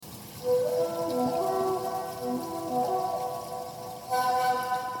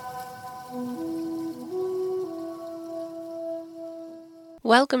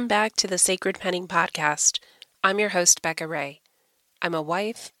Welcome back to the Sacred Penning Podcast. I'm your host, Becca Ray. I'm a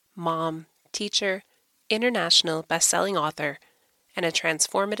wife, mom, teacher, international best-selling author, and a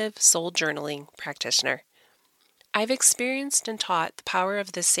transformative soul journaling practitioner. I've experienced and taught the power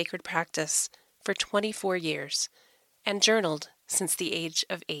of this sacred practice for 24 years and journaled since the age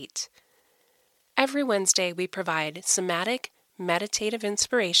of 8. Every Wednesday, we provide somatic, meditative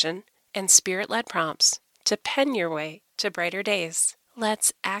inspiration and spirit-led prompts to pen your way to brighter days.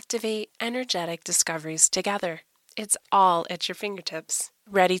 Let's activate energetic discoveries together. It's all at your fingertips.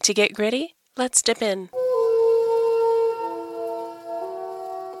 Ready to get gritty? Let's dip in.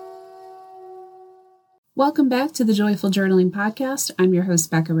 Welcome back to the Joyful Journaling Podcast. I'm your host,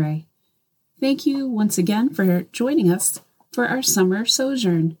 Becca Ray. Thank you once again for joining us for our summer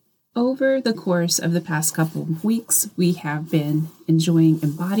sojourn. Over the course of the past couple of weeks, we have been enjoying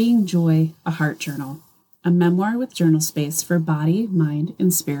Embodying Joy, a Heart Journal, a memoir with journal space for body, mind,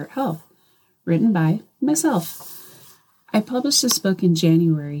 and spirit health, written by myself. I published this book in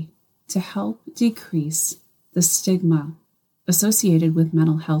January to help decrease the stigma associated with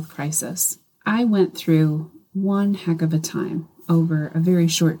mental health crisis. I went through one heck of a time over a very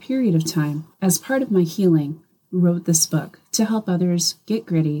short period of time. As part of my healing, wrote this book to help others get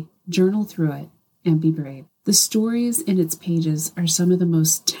gritty, journal through it, and be brave. The stories in its pages are some of the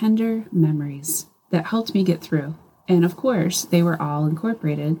most tender memories that helped me get through. And of course, they were all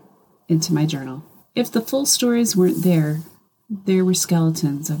incorporated into my journal. If the full stories weren't there, there were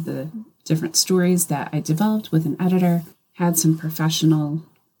skeletons of the different stories that I developed with an editor, had some professional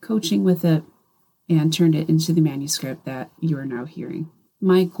coaching with it, and turned it into the manuscript that you are now hearing.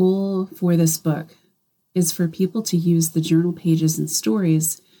 My goal for this book is for people to use the journal pages and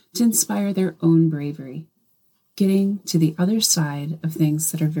stories to inspire their own bravery, getting to the other side of things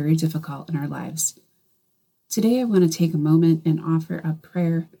that are very difficult in our lives. Today, I want to take a moment and offer a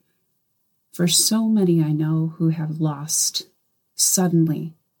prayer for so many I know who have lost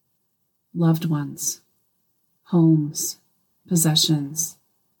suddenly loved ones, homes, possessions,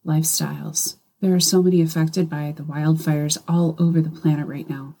 lifestyles. There are so many affected by the wildfires all over the planet right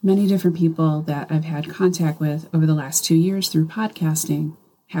now. Many different people that I've had contact with over the last 2 years through podcasting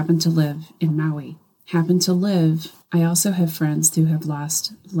happen to live in Maui. I also have friends who have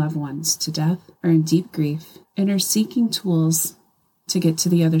lost loved ones to death, are in deep grief, and are seeking tools to get to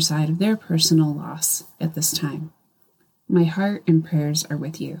the other side of their personal loss at this time. My heart and prayers are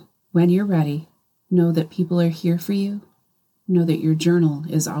with you. When you're ready, know that people are here for you, know that your journal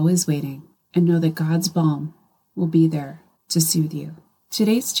is always waiting, and know that God's balm will be there to soothe you.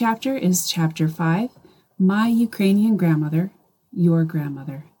 Today's chapter is Chapter 5, My Ukrainian Grandmother, Your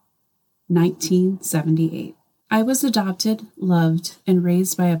Grandmother, 1978. I was adopted, loved, and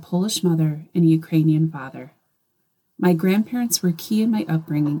raised by a Polish mother and a Ukrainian father. My grandparents were key in my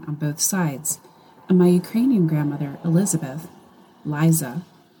upbringing on both sides, and my Ukrainian grandmother, Elizabeth, Liza,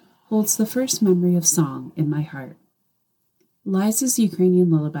 holds the first memory of song in my heart. Liza's Ukrainian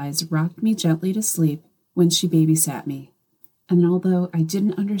lullabies rocked me gently to sleep when she babysat me, and although I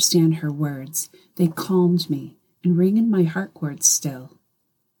didn't understand her words, they calmed me and ring in my heart chords still.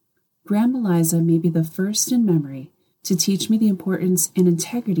 Grandma Liza may be the first in memory to teach me the importance and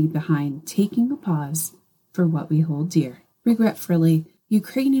integrity behind taking a pause for what we hold dear. Regretfully,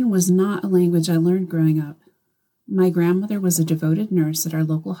 Ukrainian was not a language I learned growing up. My grandmother was a devoted nurse at our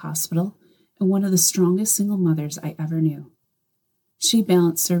local hospital and one of the strongest single mothers I ever knew. She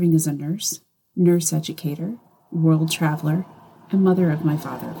balanced serving as a nurse, nurse educator, world traveler, and mother of my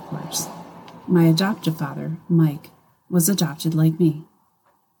father, of course. My adoptive father, Mike, was adopted like me.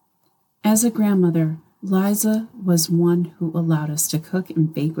 As a grandmother, Liza was one who allowed us to cook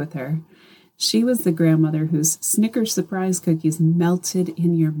and bake with her. She was the grandmother whose Snickers surprise cookies melted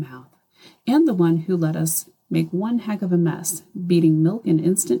in your mouth, and the one who let us make one heck of a mess, beating milk and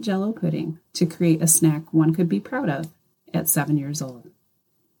instant Jell-O pudding to create a snack one could be proud of at 7 years old.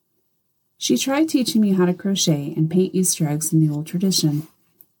 She tried teaching me how to crochet and paint Easter eggs in the old tradition.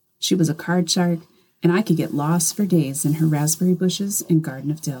 She was a card shark, and I could get lost for days in her raspberry bushes and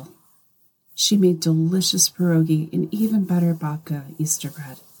garden of dill. She made delicious pierogi and even better babka Easter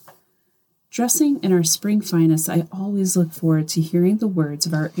bread. Dressing in our spring finest, I always look forward to hearing the words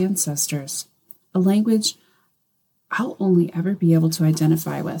of our ancestors, a language I'll only ever be able to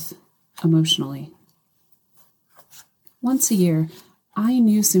identify with emotionally. Once a year, I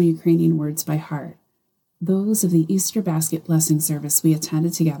knew some Ukrainian words by heart, those of the Easter basket blessing service we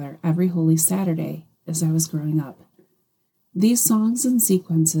attended together every Holy Saturday as I was growing up. These songs and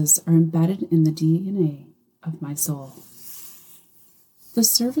sequences are embedded in the DNA of my soul. The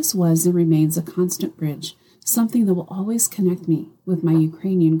service was and remains a constant bridge something that will always connect me with my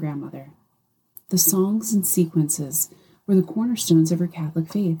Ukrainian grandmother. The songs and sequences were the cornerstones of her Catholic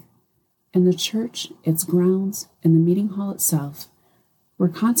faith, and the church, its grounds, and the meeting hall itself were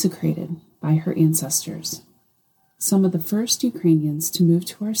consecrated by her ancestors, some of the first Ukrainians to move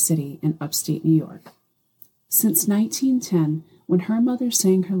to our city in upstate New York. Since 1910, when her mother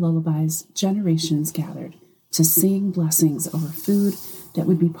sang her lullabies, generations gathered to sing blessings over food that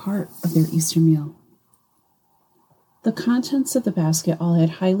would be part of their Easter meal. The contents of the basket all had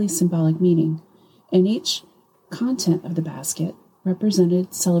highly symbolic meaning, and each content of the basket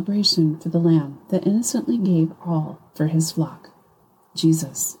represented celebration for the Lamb that innocently gave all for his flock,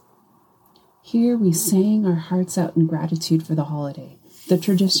 Jesus. Here we sang our hearts out in gratitude for the holiday, the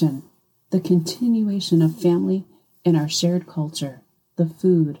tradition, the continuation of family and our shared culture, the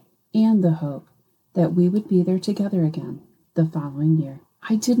food, and the hope that we would be there together again the following year.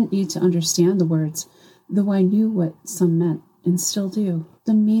 I didn't need to understand the words, though I knew what some meant and still do.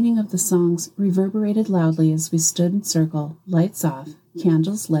 The meaning of the songs reverberated loudly as we stood in circle, lights off,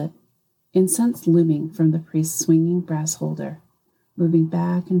 candles lit, incense looming from the priest's swinging brass holder, moving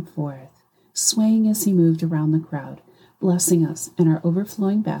back and forth, swaying as he moved around the crowd, blessing us and our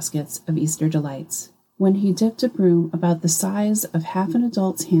overflowing baskets of Easter delights. When he dipped a broom about the size of half an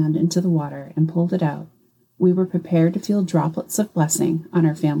adult's hand into the water and pulled it out, we were prepared to feel droplets of blessing on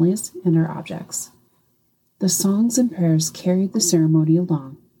our families and our objects. The songs and prayers carried the ceremony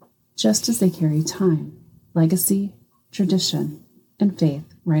along, just as they carry time, legacy, tradition, and faith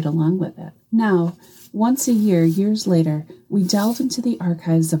right along with it. Now, once a year, years later, we delve into the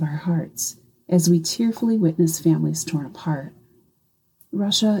archives of our hearts as we tearfully witness families torn apart.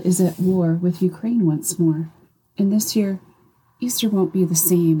 Russia is at war with Ukraine once more, and this year, Easter won't be the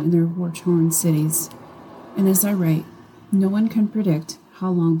same in their war-torn cities. And as I write, no one can predict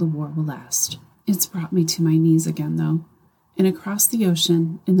how long the war will last. It's brought me to my knees again, though, and across the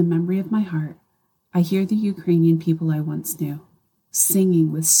ocean, in the memory of my heart, I hear the Ukrainian people I once knew,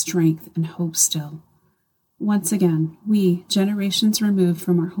 singing with strength and hope still. Once again, we, generations removed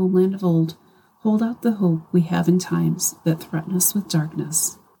from our homeland of old, hold out the hope we have in times that threaten us with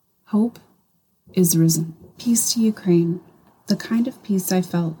darkness. Hope is risen. Peace to Ukraine, the kind of peace I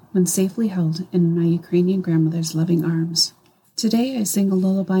felt when safely held in my Ukrainian grandmother's loving arms. Today I sing a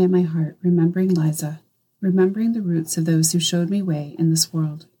lullaby in my heart, remembering Liza, remembering the roots of those who showed me way in this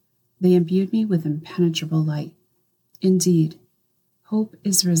world. They imbued me with impenetrable light. Indeed, hope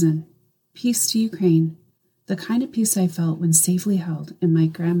is risen. Peace to Ukraine, the kind of peace I felt when safely held in my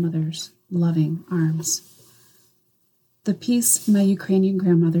grandmother's loving arms. The peace my Ukrainian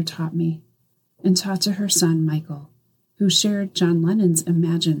grandmother taught me, and taught to her son, Michael, who shared John Lennon's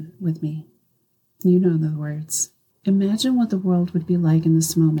Imagine with me. You know the words. Imagine what the world would be like in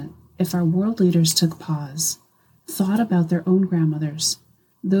this moment if our world leaders took pause, thought about their own grandmothers,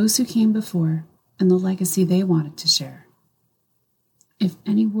 those who came before, and the legacy they wanted to share. If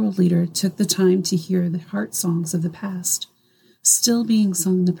any world leader took the time to hear the heart songs of the past, still being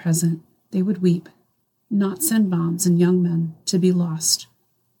sung in the present, they would weep, not send bombs and young men to be lost,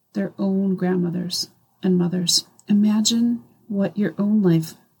 their own grandmothers and mothers. Imagine what your own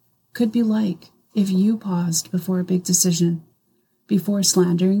life could be like if you paused before a big decision, before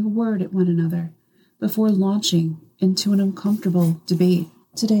slandering a word at one another, before launching into an uncomfortable debate.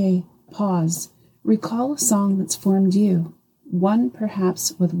 Today, pause. Recall a song that's formed you, one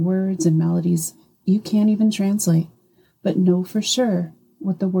perhaps with words and melodies you can't even translate, but know for sure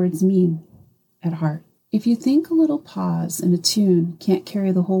what the words mean at heart. If you think a little pause in a tune can't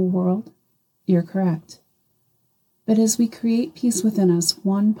carry the whole world, you're correct. But as we create peace within us,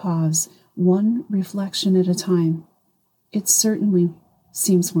 one pause, one reflection at a time, it certainly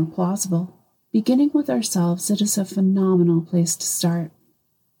seems more plausible. Beginning with ourselves, it is a phenomenal place to start.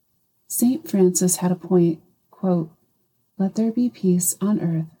 St. Francis had a point, quote, "Let there be peace on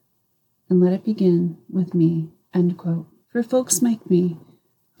earth, and let it begin with me," end quote. For folks like me,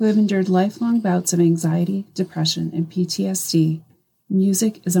 who have endured lifelong bouts of anxiety, depression, and PTSD,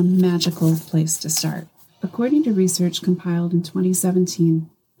 music is a magical place to start. According to research compiled in 2017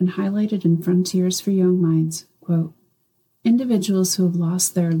 and highlighted in Frontiers for Young Minds, quote, individuals who have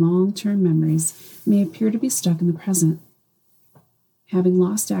lost their long-term memories may appear to be stuck in the present, having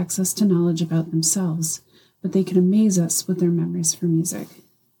lost access to knowledge about themselves, but they can amaze us with their memories for music.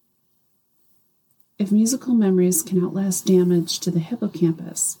 If musical memories can outlast damage to the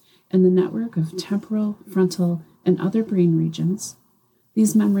hippocampus and the network of temporal, frontal, and other brain regions,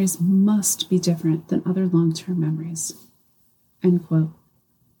 these memories must be different than other long-term memories. End quote.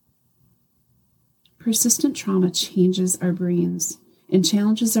 Persistent trauma changes our brains and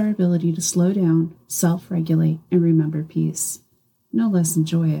challenges our ability to slow down, self-regulate, and remember peace. No less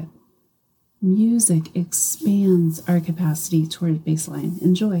enjoy it. Music expands our capacity toward baseline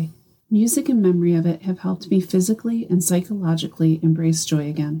and joy. Music and memory of it have helped me physically and psychologically embrace joy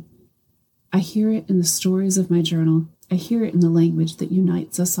again. I hear it in the stories of my journal. I hear it in the language that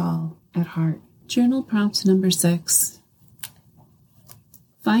unites us all at heart. Journal prompt number 6.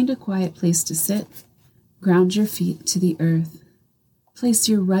 Find a quiet place to sit. Ground your feet to the earth. Place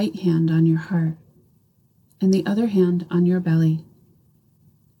your right hand on your heart and the other hand on your belly.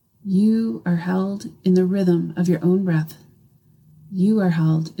 You are held in the rhythm of your own breath. You are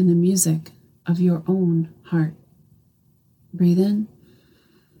held in the music of your own heart. Breathe in.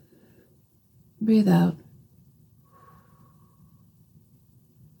 Breathe out.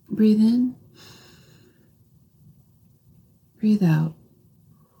 Breathe in. Breathe out.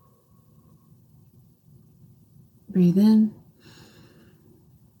 Breathe in.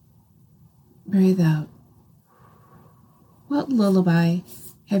 Breathe out. What lullaby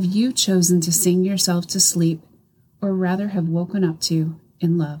have you chosen to sing yourself to sleep, or rather have woken up to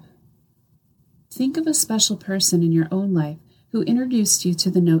in love? Think of a special person in your own life who introduced you to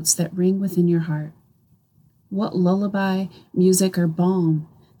the notes that ring within your heart. What lullaby, music, or balm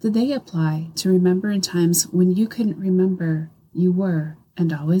did they apply to remember in times when you couldn't remember you were,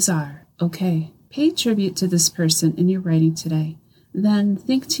 and always are, okay? Pay tribute to this person in your writing today. Then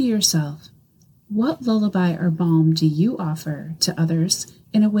think to yourself, what lullaby or balm do you offer to others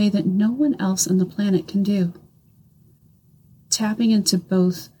in a way that no one else on the planet can do? Tapping into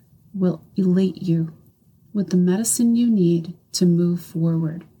both will elate you with the medicine you need to move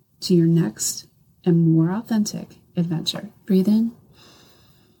forward to your next and more authentic adventure. Breathe in.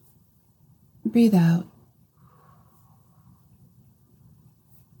 Breathe out.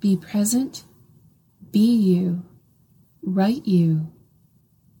 Be present. Be you. Right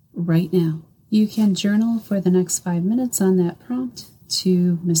now. You can journal for the next 5 minutes on that prompt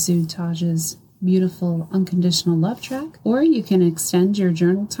to Masood Taj's beautiful Unconditional Love track, or you can extend your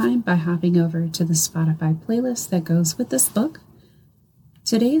journal time by hopping over to the Spotify playlist that goes with this book.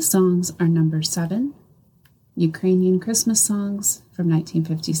 Today's songs are number 7, Ukrainian Christmas songs from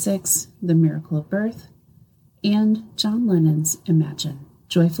 1956, The Miracle of Birth, and John Lennon's Imagine.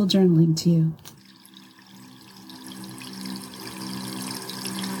 Joyful journaling to you.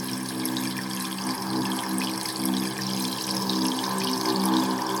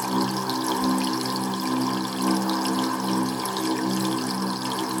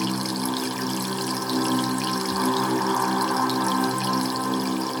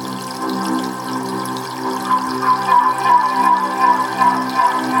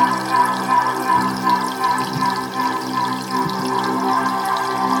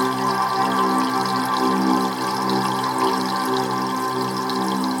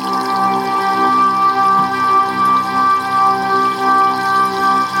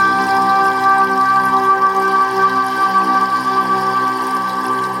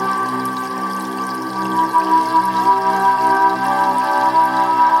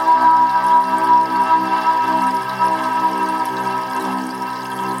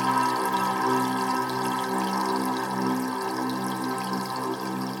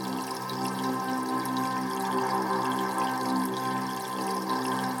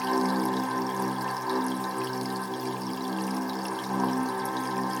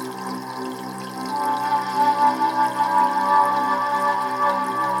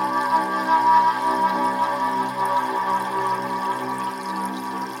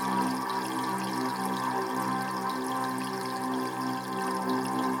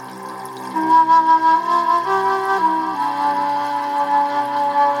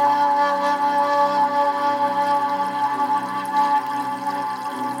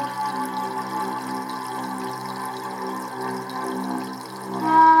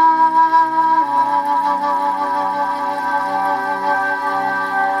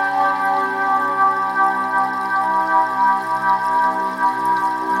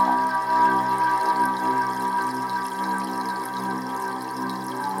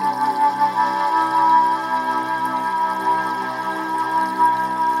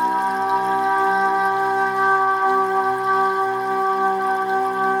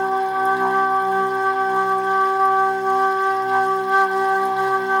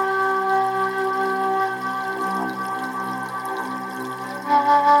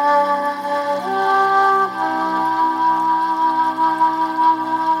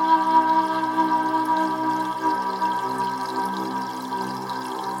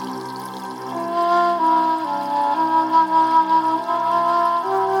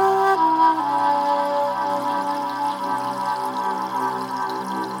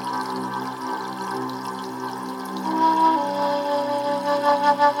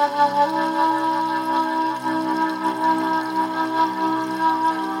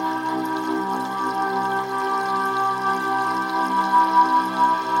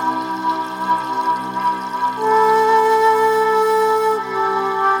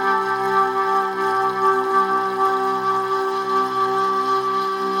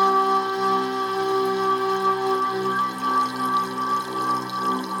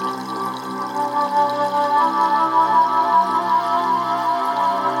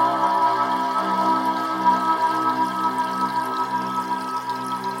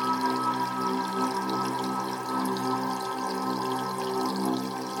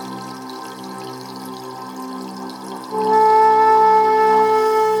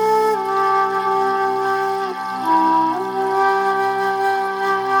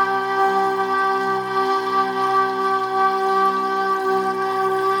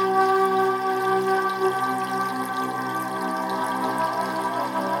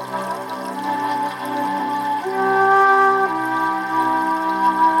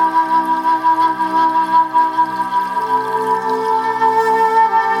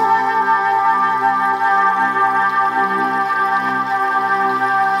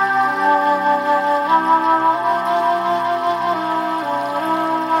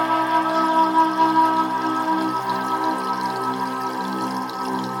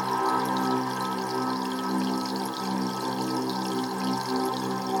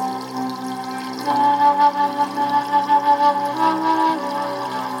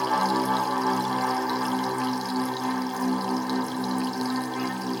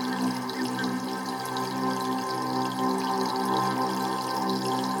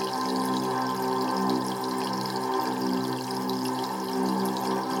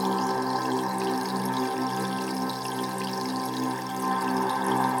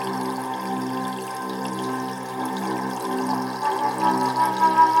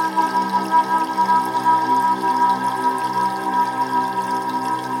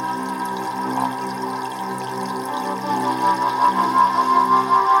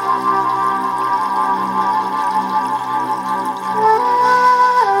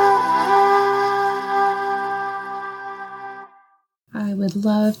 would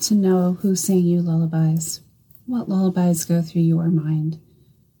love to know who sang you lullabies. What lullabies go through your mind?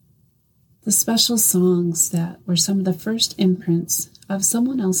 The special songs that were some of the first imprints of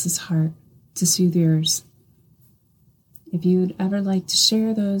someone else's heart to soothe yours. If you'd ever like to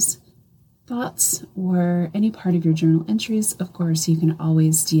share those thoughts or any part of your journal entries, of course, you can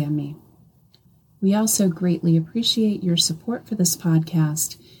always DM me. We also greatly appreciate your support for this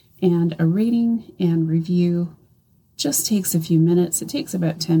podcast, and a rating and review just takes a few minutes. It takes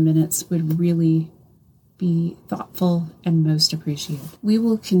about 10 minutes, would really be thoughtful and most appreciated. We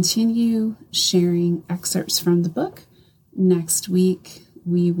will continue sharing excerpts from the book. Next week,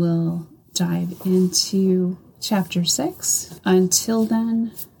 we will dive into Chapter 6. Until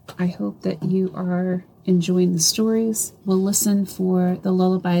then, I hope that you are enjoying the stories. We'll listen for the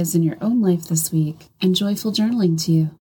lullabies in your own life this week, and joyful journaling to you.